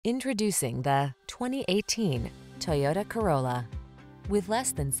Introducing the 2018 Toyota Corolla. With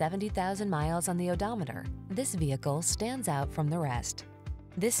less than 70,000 miles on the odometer, this vehicle stands out from the rest.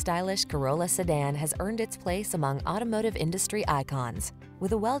 This stylish Corolla sedan has earned its place among automotive industry icons.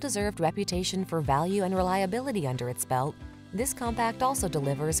 With a well-deserved reputation for value and reliability under its belt, this compact also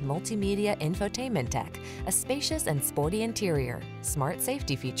delivers multimedia infotainment tech, a spacious and sporty interior, smart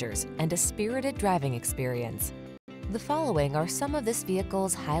safety features, and a spirited driving experience. The following are some of this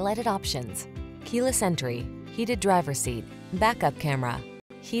vehicle's highlighted options: keyless entry, heated driver's seat, backup camera,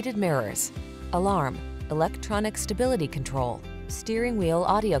 heated mirrors, alarm, electronic stability control, steering wheel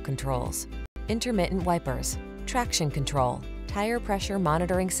audio controls, intermittent wipers, traction control, tire pressure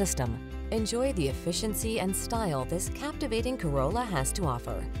monitoring system. Enjoy the efficiency and style this captivating Corolla has to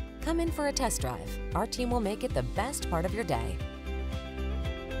offer. Come in for a test drive. Our team will make it the best part of your day.